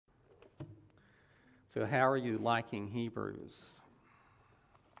So how are you liking Hebrews?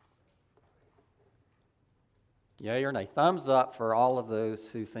 Yay or nay? Thumbs up for all of those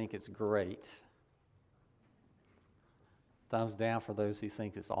who think it's great. Thumbs down for those who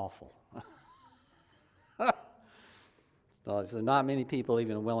think it's awful. So not many people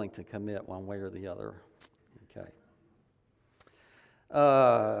even willing to commit one way or the other. Okay.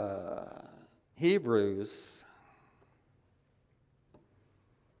 Hebrews,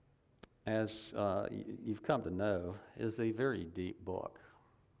 as you've come to know, is a very deep book.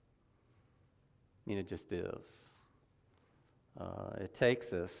 I mean, it just is. It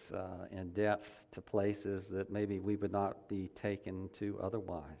takes us in depth to places that maybe we would not be taken to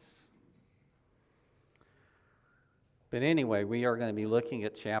otherwise. But anyway, we are going to be looking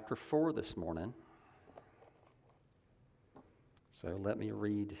at chapter 4 this morning. So let me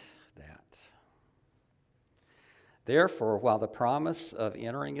read that. Therefore, while the promise of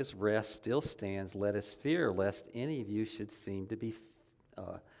entering his rest still stands, let us fear lest any of you should seem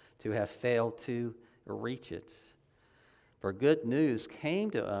to have failed to reach it. For good news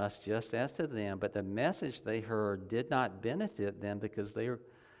came to us just as to them, but the message they heard did not benefit them because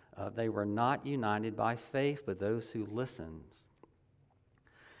they were not united by faith with those who listened.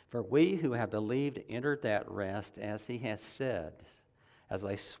 For we who have believed entered that rest, as he has said, as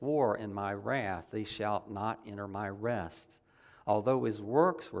I swore in my wrath, they shall not enter my rest, although his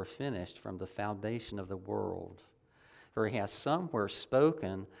works were finished from the foundation of the world. For he has somewhere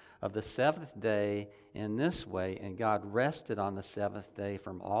spoken of the seventh day in this way, and God rested on the seventh day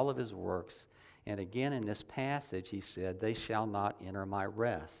from all of his works. And again in this passage he said, they shall not enter my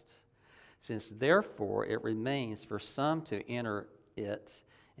rest. Since therefore it remains for some to enter it,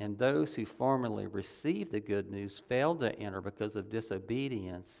 and those who formerly received the good news failed to enter because of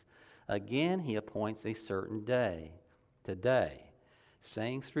disobedience, again he appoints a certain day, today,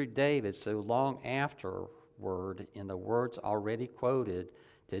 saying through David so long afterward in the words already quoted,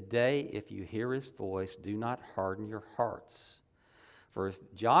 today if you hear his voice, do not harden your hearts. For if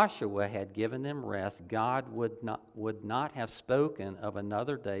Joshua had given them rest, God would not have spoken of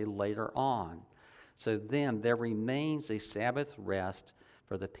another day later on. So then there remains a Sabbath rest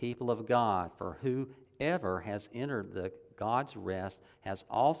for the people of God. For whoever has entered God's rest has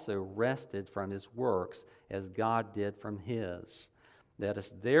also rested from his works as God did from his. Let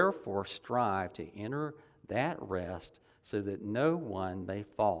us therefore strive to enter that rest so that no one may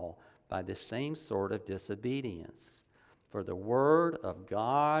fall by the same sort of disobedience. For the word of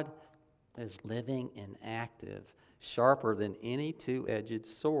God is living and active, sharper than any two-edged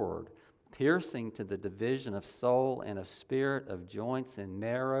sword, piercing to the division of soul and of spirit, of joints and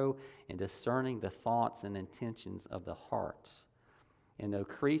marrow, and discerning the thoughts and intentions of the heart. And no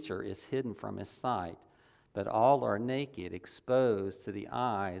creature is hidden from his sight, but all are naked, exposed to the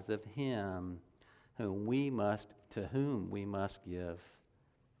eyes of him to whom we must give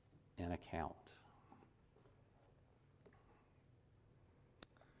an account.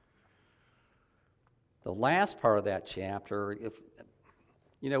 The last part of that chapter,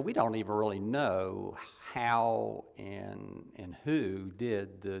 we don't even really know how and who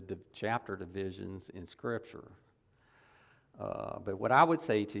did the chapter divisions in Scripture. But what I would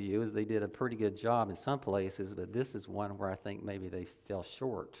say to you is they did a pretty good job in some places, but this is one where I think maybe they fell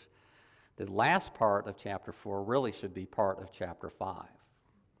short. The last part of chapter 4 really should be part of chapter 5.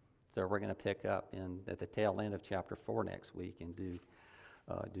 So we're going to pick up at the tail end of chapter 4 next week and do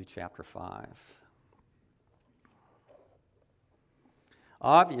chapter 5.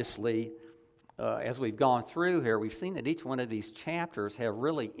 Obviously, as we've gone through here, we've seen that each one of these chapters have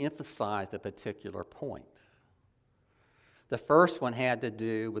really emphasized a particular point. The first one had to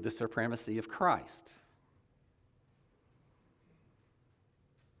do with the supremacy of Christ.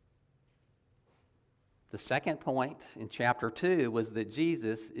 The second point in chapter 2 was that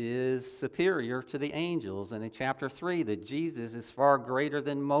Jesus is superior to the angels, and in chapter 3 that Jesus is far greater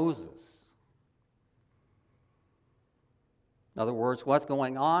than Moses. In other words, what's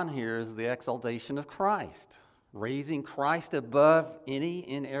going on here is the exaltation of Christ, raising Christ above any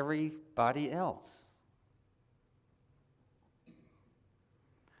and everybody else.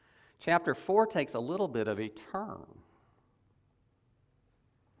 Chapter 4 takes a little bit of a turn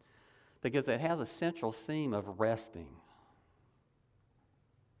because it has a central theme of resting.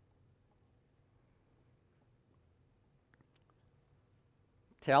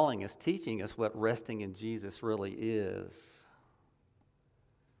 Telling us, teaching us what resting in Jesus really is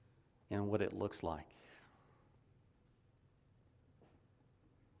and what it looks like.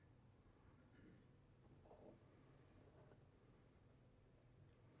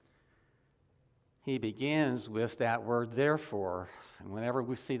 he begins with that word therefore. And whenever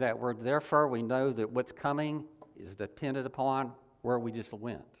we see that word therefore, we know that what's coming is dependent upon where we just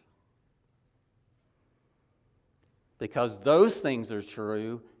went. Because those things are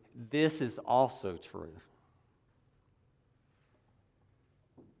true, this is also true.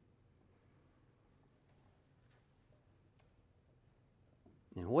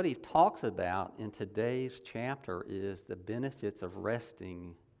 And what he talks about in today's chapter is the benefits of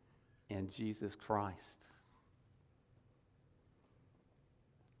resting in Jesus Christ.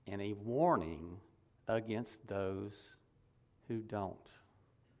 And a warning against those who don't.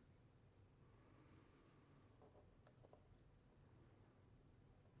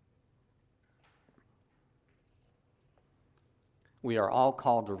 We are all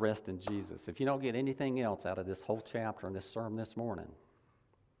called to rest in Jesus. If you don't get anything else out of this whole chapter and this sermon this morning,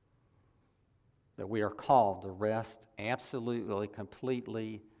 that we are called to rest absolutely,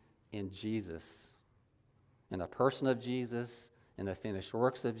 completely in Jesus, in the person of Jesus, in the finished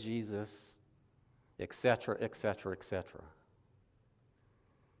works of Jesus, etc., etc., etc.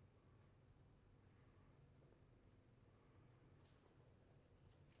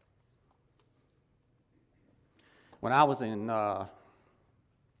 When I was in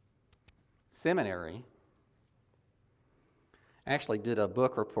seminary, I actually did a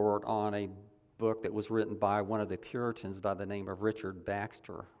book report on a book that was written by one of the Puritans by the name of Richard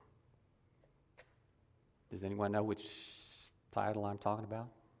Baxter. Does anyone know which title I'm talking about?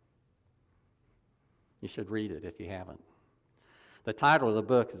 You should read it if you haven't. The title of the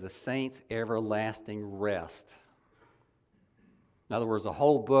book is The Saints' Everlasting Rest. In other words, the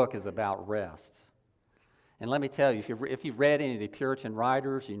whole book is about rest. And let me tell you, if you've read any of the Puritan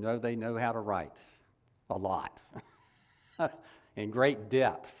writers, you know they know how to write a lot in great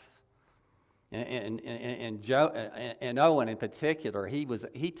depth. And Owen in particular,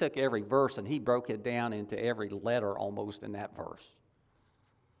 he took every verse and he broke it down into every letter almost in that verse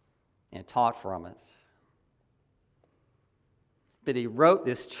and taught from it. But he wrote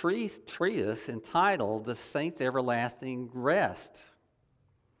this treatise entitled The Saints' Everlasting Rest,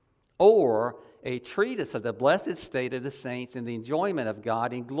 or a treatise of the blessed state of the saints in the enjoyment of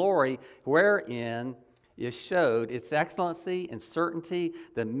God in glory, wherein is showed its excellency and certainty,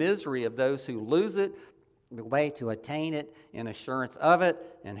 the misery of those who lose it, the way to attain it, and assurance of it,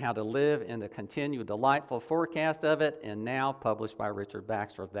 and how to live in the continued delightful forecast of it, and now published by Richard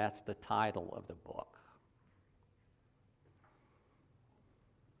Baxter. That's the title of the book.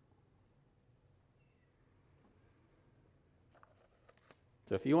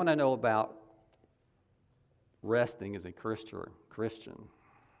 So if you want to know about resting as a Christian,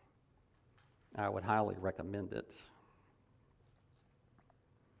 I would highly recommend it.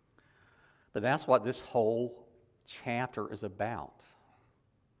 But that's what this whole chapter is about,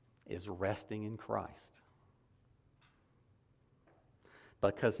 is resting in Christ.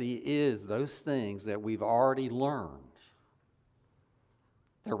 Because he is those things that we've already learned.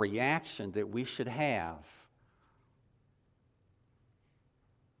 The reaction that we should have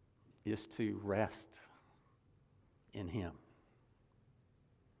is to rest in him.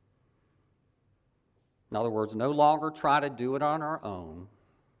 In other words, no longer try to do it on our own.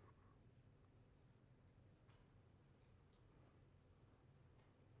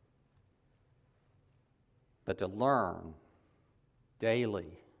 But to learn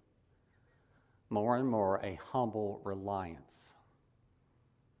daily, more and more, a humble reliance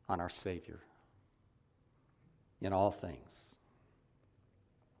on our Savior in all things.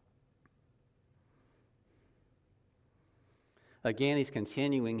 Again, he's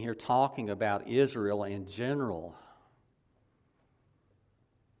continuing here talking about Israel in general,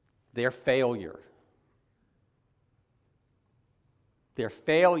 their failure to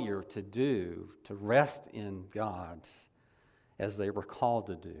rest in God as they were called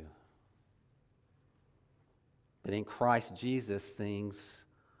to do. But in Christ Jesus, things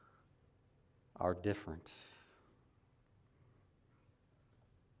are different.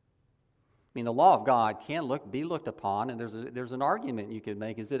 I mean, the law of God can be looked upon, and there's an argument you could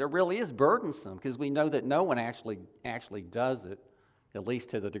make, is that it really is burdensome, because we know that no one actually does it, at least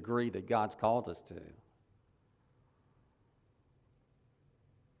to the degree that God's called us to.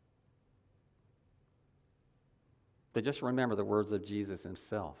 But just remember the words of Jesus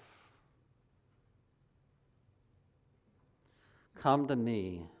himself. Come to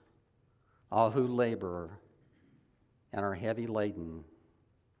me, all who labor and are heavy laden,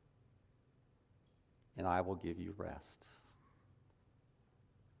 and I will give you rest.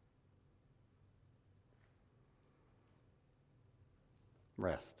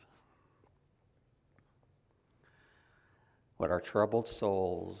 Rest. What our troubled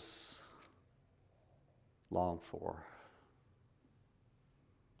souls long for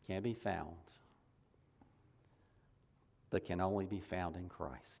can be found, but can only be found in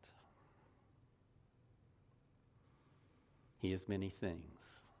Christ. He is many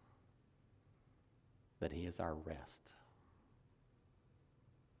things, but He is our rest.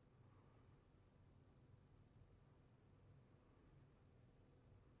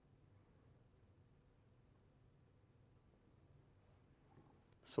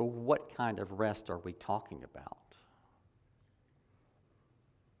 So what kind of rest are we talking about?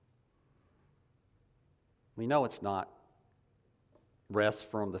 We know it's not rest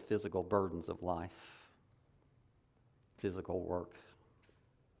from the physical burdens of life, physical work.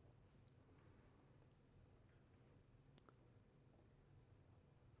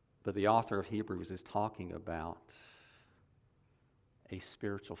 But the author of Hebrews is talking about a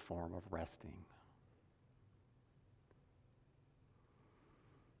spiritual form of resting.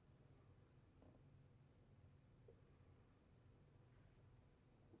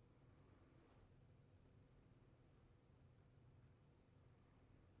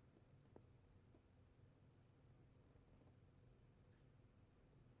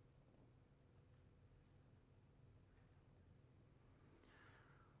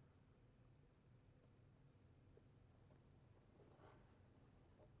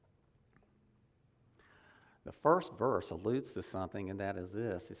 The first verse alludes to something, and that is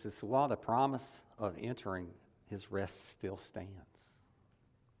this. It says, while the promise of entering His rest still stands.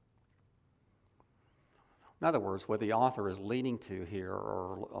 In other words, what the author is leading to here,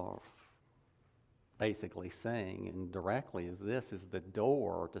 or basically saying indirectly, is this, is the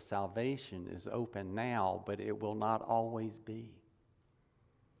door to salvation is open now, but it will not always be.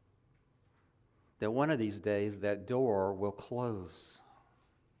 That one of these days that door will close.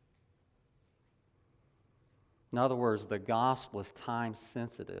 In other words, the gospel is time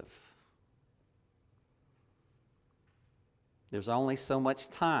sensitive. There's only so much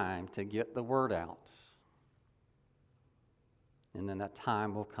time to get the word out. And then that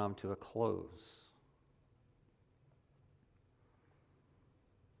time will come to a close.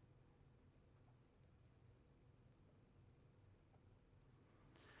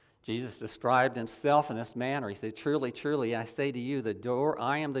 Jesus described Himself in this manner. He said, truly, truly, I say to you,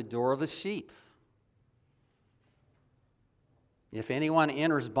 I am the door of the sheep. If anyone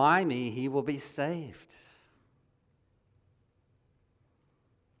enters by me, he will be saved.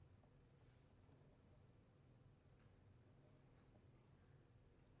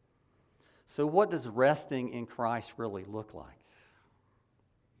 So what does resting in Christ really look like?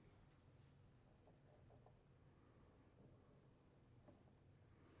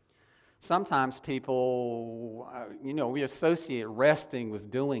 Sometimes people, we associate resting with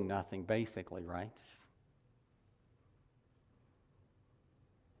doing nothing, basically, right?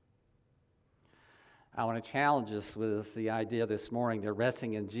 I want to challenge us with the idea this morning that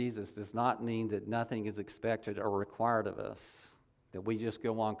resting in Jesus does not mean that nothing is expected or required of us, that we just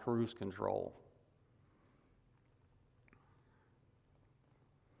go on cruise control.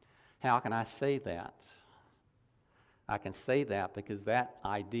 How can I say that? I can say that because that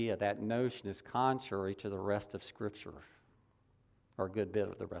idea, that notion is contrary to the rest of Scripture, or a good bit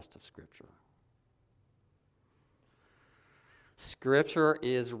of the rest of Scripture. Scripture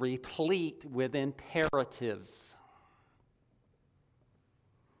is replete with imperatives,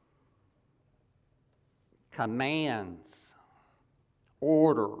 commands,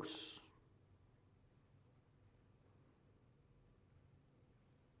 orders.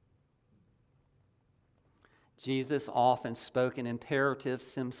 Jesus often spoke in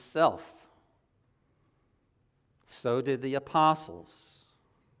imperatives Himself. So did the apostles.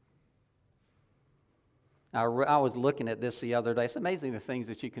 I was looking at this the other day. It's amazing the things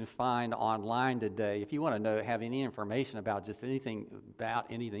that you can find online today. If you want to have any information about just anything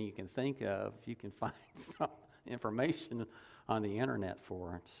you can think of, you can find some information on the internet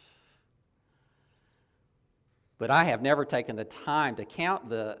for it. But I have never taken the time to count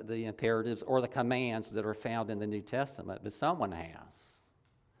the imperatives or the commands that are found in the New Testament, but someone has.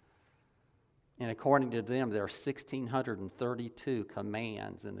 And according to them, there are 1,632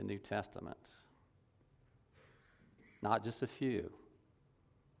 commands in the New Testament. Not just a few,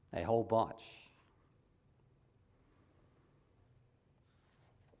 a whole bunch.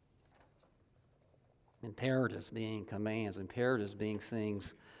 Imperatives being commands, imperatives being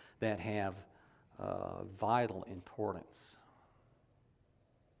things that have vital importance.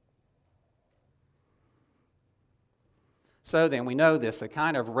 So then we know this, the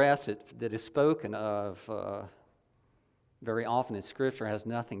kind of rest that is spoken of very often in Scripture has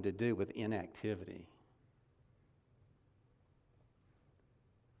nothing to do with inactivity.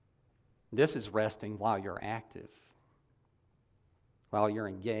 This is resting while you're active, while you're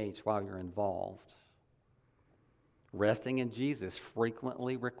engaged, while you're involved. Resting in Jesus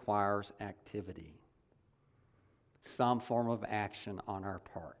frequently requires activity, some form of action on our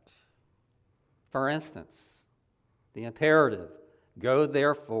part. For instance, the imperative, go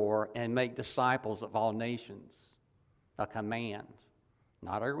therefore and make disciples of all nations, a command,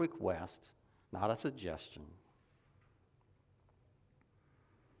 not a request, not a suggestion.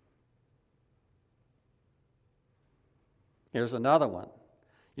 Here's another one.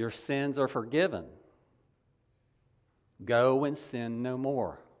 Your sins are forgiven. Go and sin no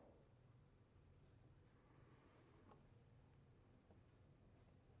more.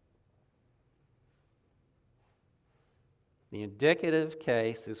 The indicative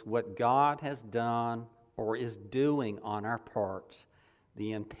case is what God has done or is doing on our part.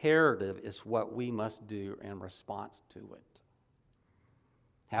 The imperative is what we must do in response to it.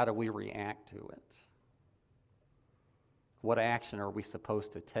 How do we react to it? What action are we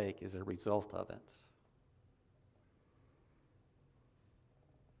supposed to take as a result of it?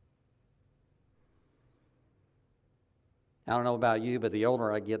 I don't know about you, but the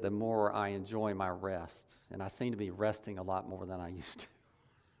older I get, the more I enjoy my rest. And I seem to be resting a lot more than I used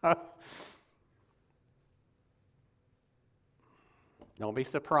to. Don't be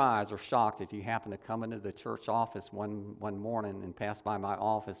surprised or shocked if you happen to come into the church office one morning and pass by my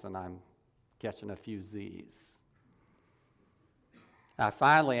office and I'm catching a few Z's. I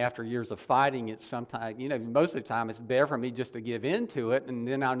finally, after years of fighting it, sometimes, most of the time it's better for me just to give in to it, and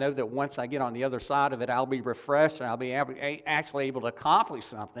then I'll know that once I get on the other side of it, I'll be refreshed and I'll be actually able to accomplish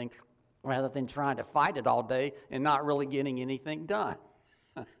something rather than trying to fight it all day and not really getting anything done.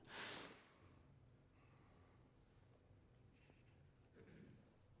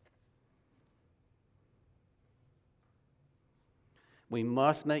 We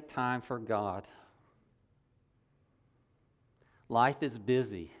must make time for God. Life is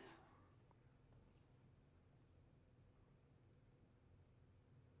busy.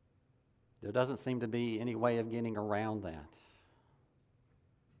 There doesn't seem to be any way of getting around that.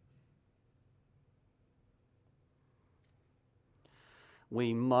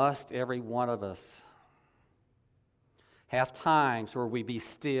 We must, every one of us, have times where we be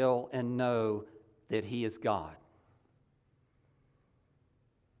still and know that He is God.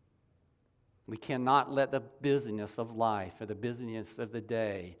 We cannot let the busyness of life or the busyness of the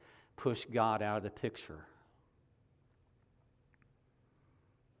day push God out of the picture.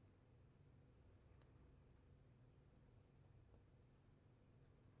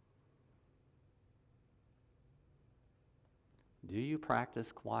 Do you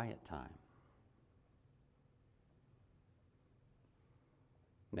practice quiet time?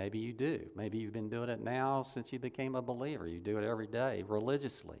 Maybe you do. Maybe you've been doing it now since you became a believer. You do it every day,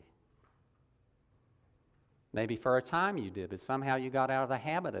 religiously. Maybe for a time you did, but somehow you got out of the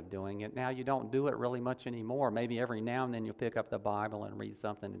habit of doing it. Now you don't do it really much anymore. Maybe every now and then you'll pick up the Bible and read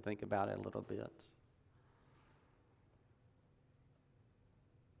something and think about it a little bit.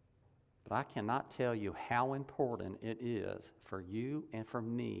 But I cannot tell you how important it is for you and for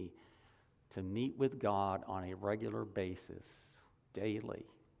me to meet with God on a regular basis, daily,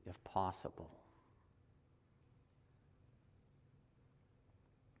 if possible.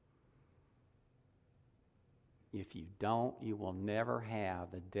 If you don't, you will never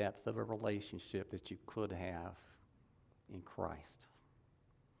have the depth of a relationship that you could have in Christ.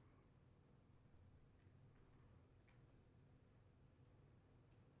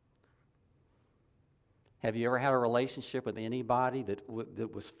 Have you ever had a relationship with anybody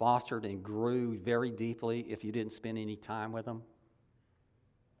that was fostered and grew very deeply if you didn't spend any time with them?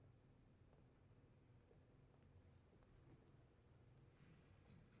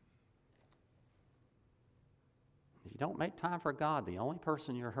 If you don't make time for God, the only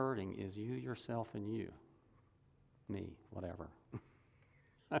person you're hurting is you, yourself, and you. Me, whatever.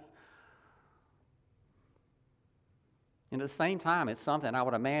 And at the same time, it's something I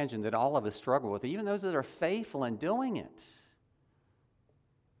would imagine that all of us struggle with, even those that are faithful in doing it.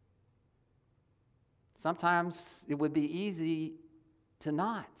 Sometimes it would be easier to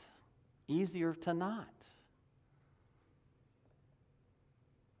not.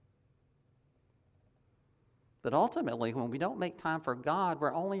 But ultimately, when we don't make time for God,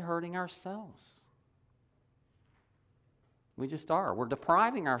 we're only hurting ourselves. We just are. We're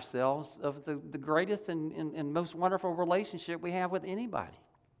depriving ourselves of the greatest and most wonderful relationship we have with anybody.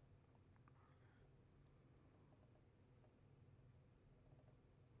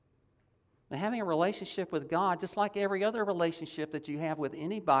 And having a relationship with God, just like every other relationship that you have with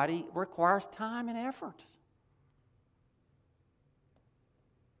anybody, requires time and effort.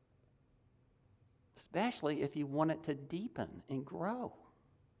 especially if you want it to deepen and grow.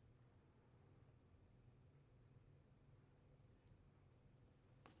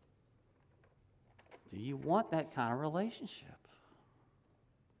 Do you want that kind of relationship?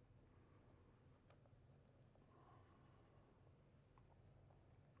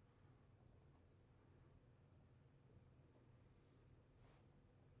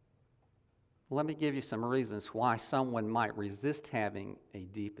 Let me give you some reasons why someone might resist having a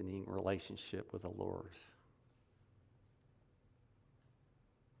deepening relationship with the Lord.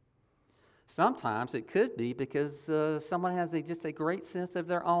 Sometimes it could be because someone has just a great sense of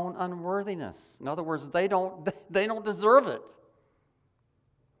their own unworthiness. In other words, they don't deserve it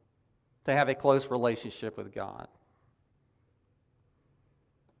to have a close relationship with God.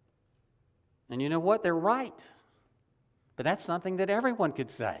 And you know what? They're right. But that's something that everyone could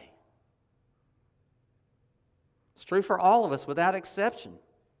say. It's true for all of us without exception.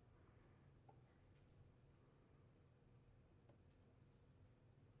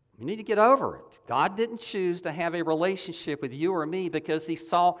 We need to get over it. God didn't choose to have a relationship with you or me because He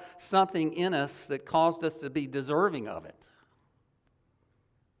saw something in us that caused us to be deserving of it.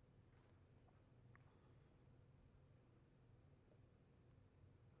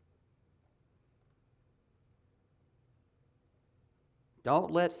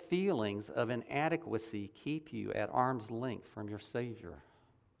 Don't let feelings of inadequacy keep you at arm's length from your Savior.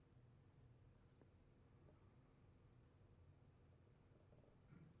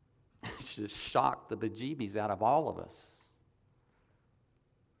 It's just shocked the bejeebies out of all of us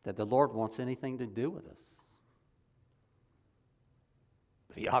that the Lord wants anything to do with us.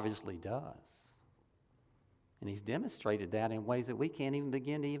 But He obviously does. And He's demonstrated that in ways that we can't even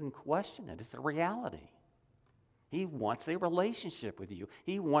begin to even question it. It's a reality. He wants a relationship with you.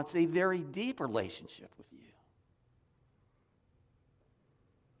 He wants a very deep relationship with you.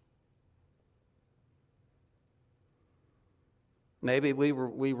 Maybe we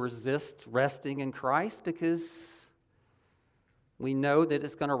resist resting in Christ because we know that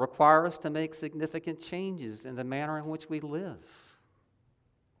it's going to require us to make significant changes in the manner in which we live.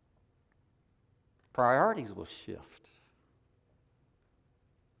 Priorities will shift.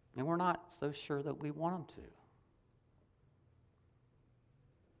 And we're not so sure that we want them to.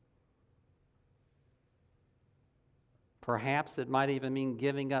 Perhaps it might even mean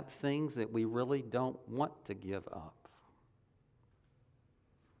giving up things that we really don't want to give up.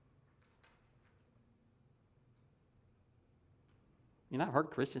 You know, I've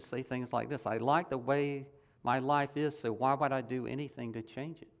heard Christians say things like this: I like the way my life is, so why would I do anything to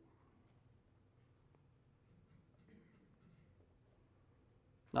change it?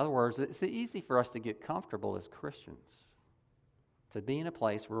 In other words, it's easy for us to get comfortable as Christians, to be in a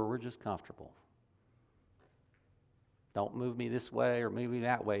place where we're just comfortable. Don't move me this way or move me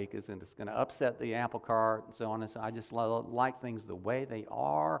that way because it's going to upset the apple cart and so on and so on. I just like things the way they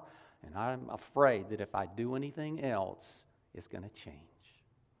are, and I'm afraid that if I do anything else, it's going to change.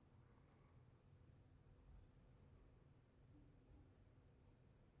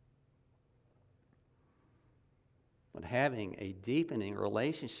 But having a deepening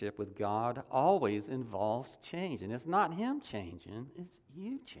relationship with God always involves change. And it's not Him changing, it's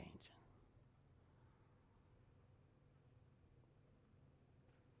you changing.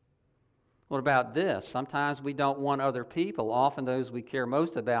 What about this? Sometimes we don't want other people, often those we care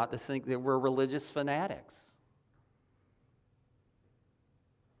most about, to think that we're religious fanatics.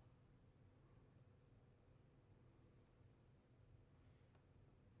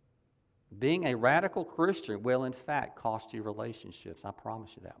 Being a radical Christian will, in fact, cost you relationships. I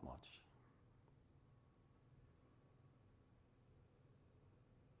promise you that much.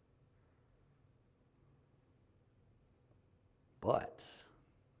 But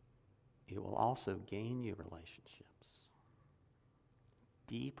it will also gain you relationships.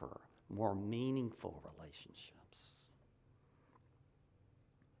 Deeper, more meaningful relationships.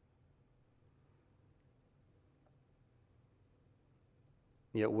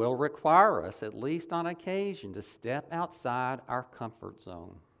 It will require us, at least on occasion, to step outside our comfort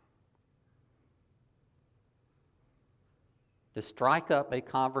zone. To strike up a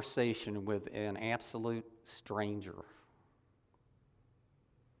conversation with an absolute stranger.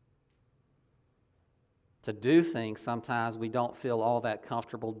 To do things sometimes we don't feel all that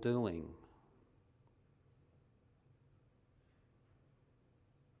comfortable doing.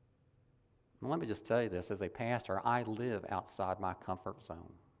 And let me just tell you this, as a pastor, I live outside my comfort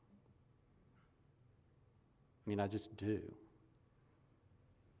zone. I mean, I just do.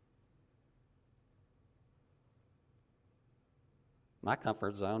 My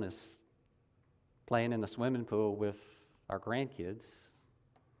comfort zone is playing in the swimming pool with our grandkids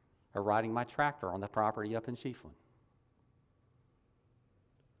or riding my tractor on the property up in Chiefland.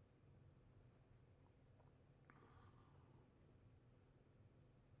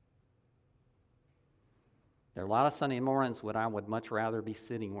 There are a lot of Sunday mornings when I would much rather be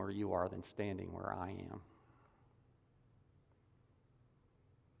sitting where you are than standing where I am.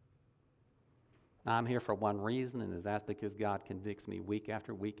 I'm here for one reason, and that's because God convicts me week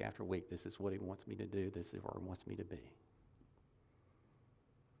after week after week. This is what He wants me to do. This is where He wants me to be.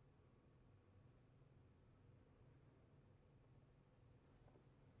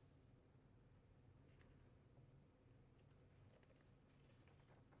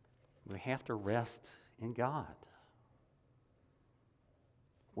 We have to rest in God,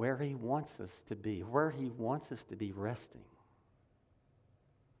 where He wants us to be, where He wants us to be resting.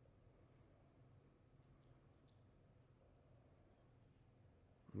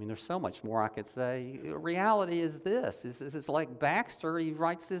 I mean, there's so much more I could say. Reality is this. It's like Baxter. He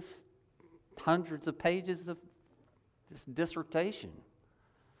writes this hundreds of pages of this dissertation,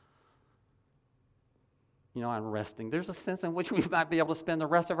 on resting. There's a sense in which we might be able to spend the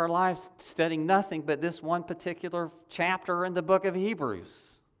rest of our lives studying nothing but this one particular chapter in the book of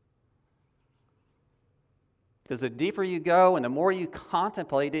Hebrews. Because the deeper you go and the more you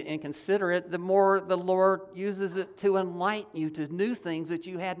contemplate it and consider it, the more the Lord uses it to enlighten you to new things that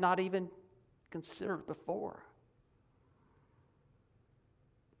you had not even considered before.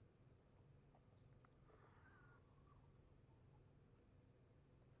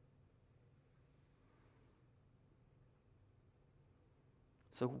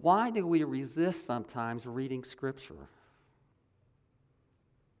 So why do we resist sometimes reading Scripture?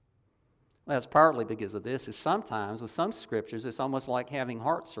 Well, that's partly because of this. Is sometimes with some Scriptures, it's almost like having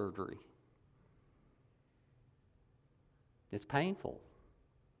heart surgery. It's painful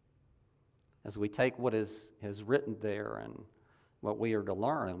as we take what is written there and what we are to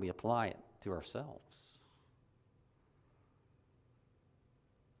learn and we apply it to ourselves.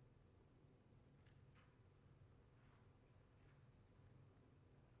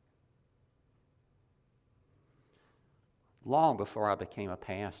 Long before I became a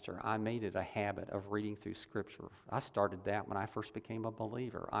pastor, I made it a habit of reading through Scripture. I started that when I first became a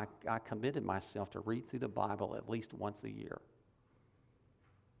believer. I committed myself to read through the Bible at least once a year.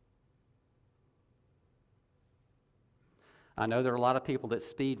 I know there are a lot of people that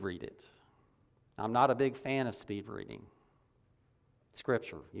speed read it. I'm not a big fan of speed reading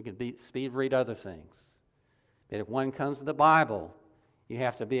Scripture. You can speed read other things. But if one comes to the Bible, you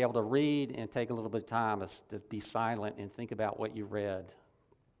have to be able to read and take a little bit of time to be silent and think about what you read.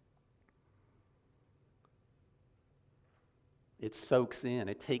 It soaks in.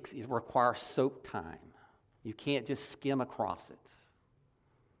 It requires soak time. You can't just skim across it.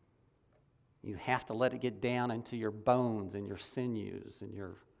 You have to let it get down into your bones and your sinews and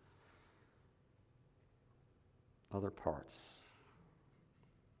your other parts.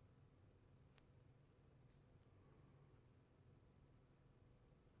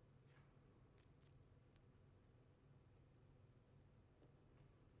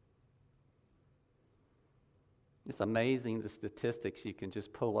 It's amazing the statistics you can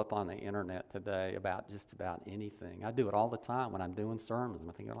just pull up on the internet today about just about anything. I do it all the time when I'm doing sermons.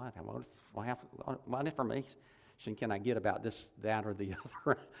 I'm thinking, what information can I get about this, that, or the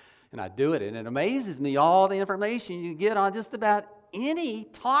other? And I do it, and it amazes me all the information you get on just about any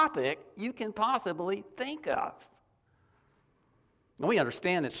topic you can possibly think of. And we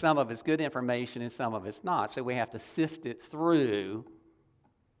understand that some of it's good information and some of it's not, so we have to sift it through,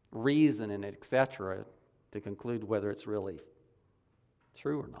 reason and etc., to conclude whether it's really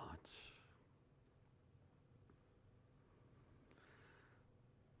true or not.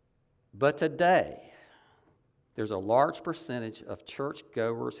 But today, there's a large percentage of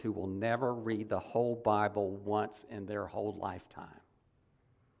churchgoers who will never read the whole Bible once in their whole lifetime.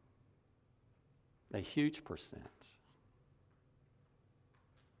 A huge percent.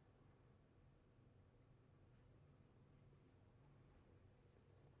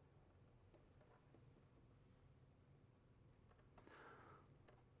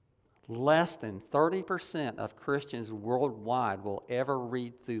 Less than 30% of Christians worldwide will ever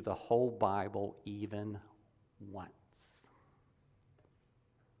read through the whole Bible even once.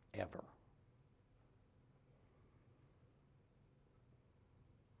 Ever.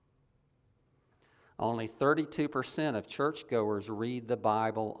 Only 32% of churchgoers read the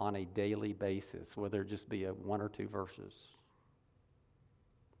Bible on a daily basis, whether it just be one or two verses.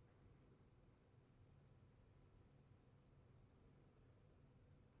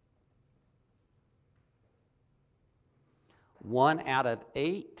 One out of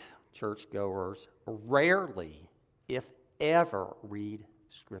 8 churchgoers rarely, if ever, read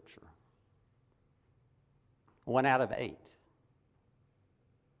Scripture. 1 out of 8.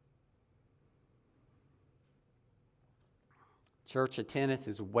 Church attendance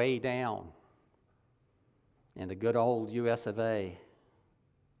is way down in the good old US of A.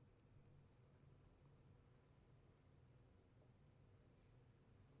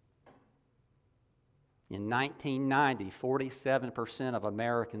 In 1990, 47% of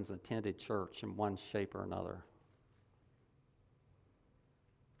Americans attended church in one shape or another.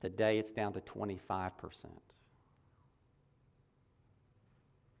 Today, it's down to 25%.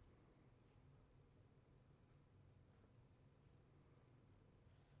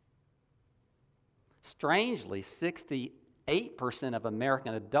 Strangely, 68% of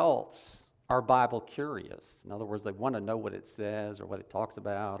American adults are Bible curious. In other words, they want to know what it says or what it talks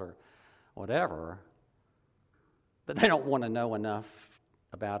about or whatever, but they don't want to know enough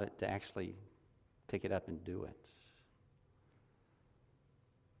about it to actually pick it up and do it.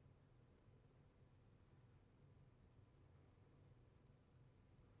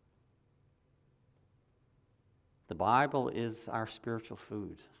 The Bible is our spiritual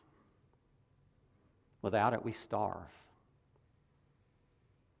food. Without it, we starve.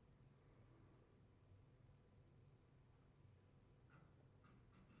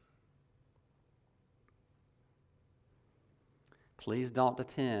 Please don't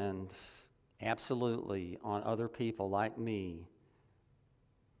depend absolutely on other people like me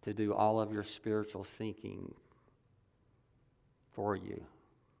to do all of your spiritual thinking for you.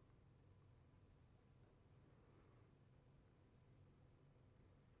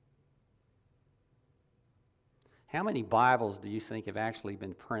 How many Bibles do you think have actually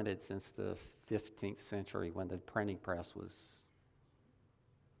been printed since the 15th century when the printing press was?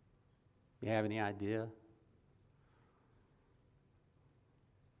 You have any idea?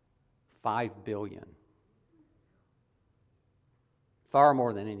 5 billion. Far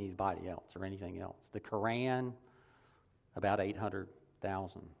more than anybody else or anything else. The Quran, about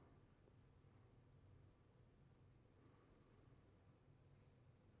 800,000.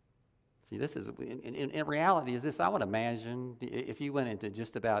 See, this is, in reality, is this, I would imagine, if you went into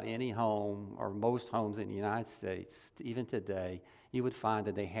just about any home, or most homes in the United States, even today, you would find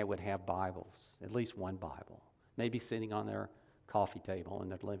that they would have Bibles, at least one Bible, maybe sitting on their coffee table in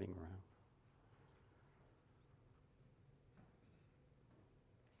their living room.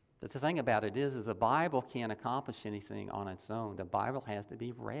 But the thing about it is the Bible can't accomplish anything on its own. The Bible has to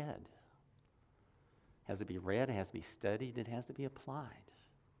be read. It has to be read, it has to be studied, it has to be applied.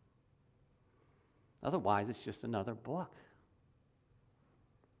 Otherwise, it's just another book.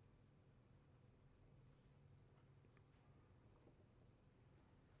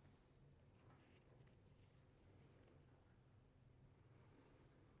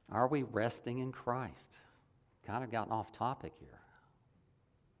 Are we resting in Christ? Kind of gotten off topic here.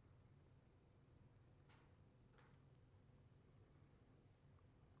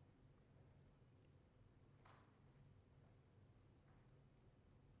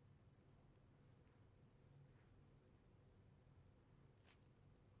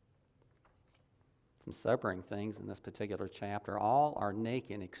 Some sobering things in this particular chapter. All are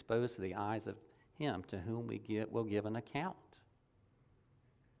naked and exposed to the eyes of him to whom will give an account.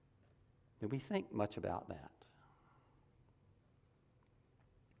 Do we think much about that?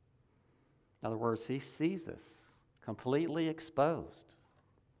 In other words, he sees us completely exposed.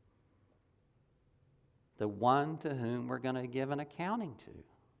 The one to whom we're going to give an accounting to.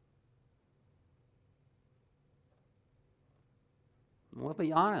 We'll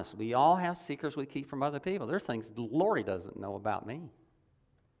be honest, we all have secrets we keep from other people. There are things Lori doesn't know about me.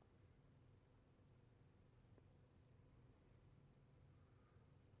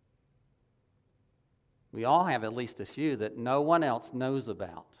 We all have at least a few that no one else knows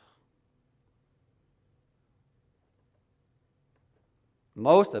about.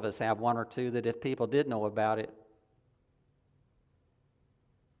 Most of us have one or two that if people did know about it,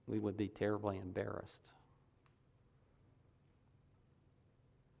 we would be terribly embarrassed.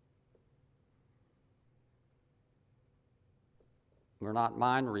 We're not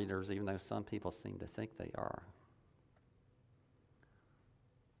mind readers, even though some people seem to think they are.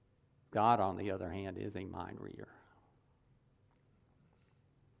 God, on the other hand, is a mind reader.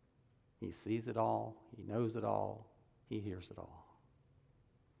 He sees it all, he knows it all, he hears it all.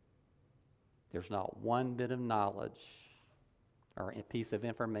 There's not one bit of knowledge or a piece of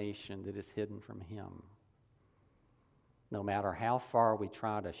information that is hidden from him, no matter how far we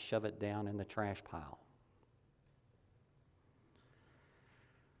try to shove it down in the trash pile.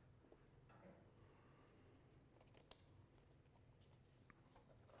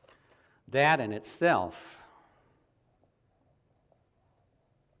 That in itself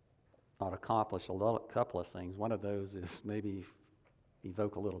ought to accomplish couple of things. One of those is maybe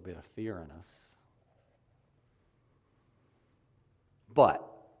evoke a little bit of fear in us. But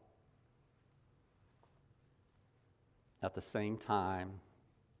at the same time,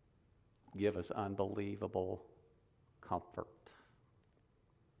 give us unbelievable comfort.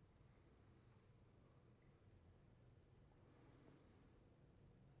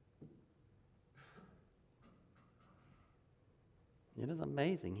 It is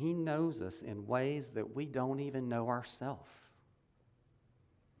amazing. He knows us in ways that we don't even know ourselves.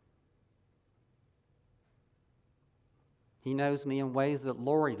 He knows me in ways that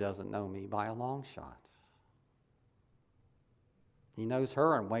Lori doesn't know me by a long shot. He knows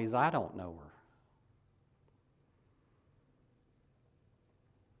her in ways I don't know her.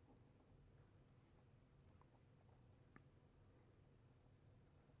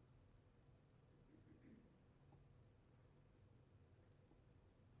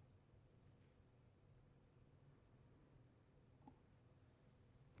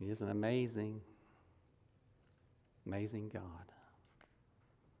 He is an amazing, amazing God.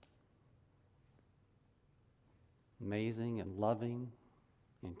 Amazing and loving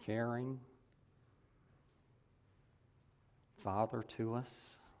and caring Father to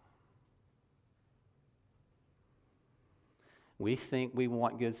us. We think we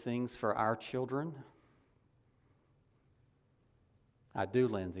want good things for our children. I do,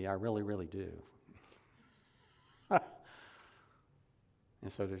 Lindsay. I really, really do.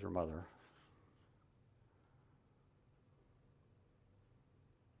 And so does your mother.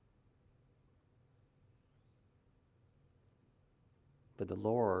 But the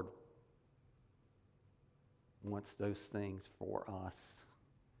Lord wants those things for us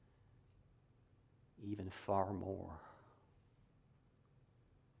even far more.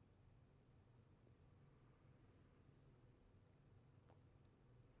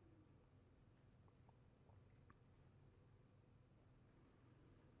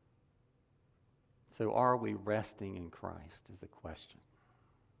 So are we resting in Christ is the question.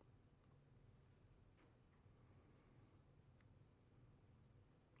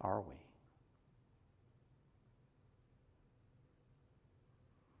 Are we?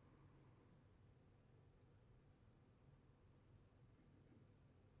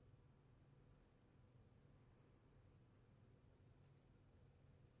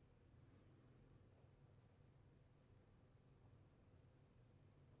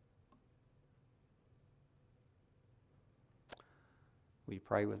 Will you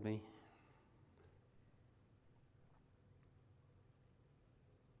pray with me?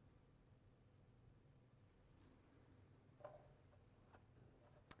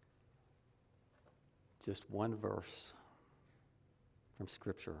 Just one verse from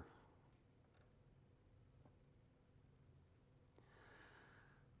Scripture.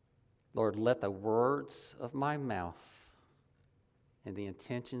 Lord, let the words of my mouth and the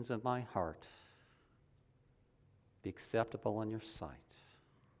intentions of my heart be acceptable in your sight.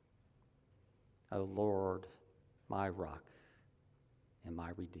 O Lord, my rock and my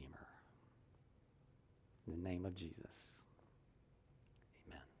redeemer. In the name of Jesus.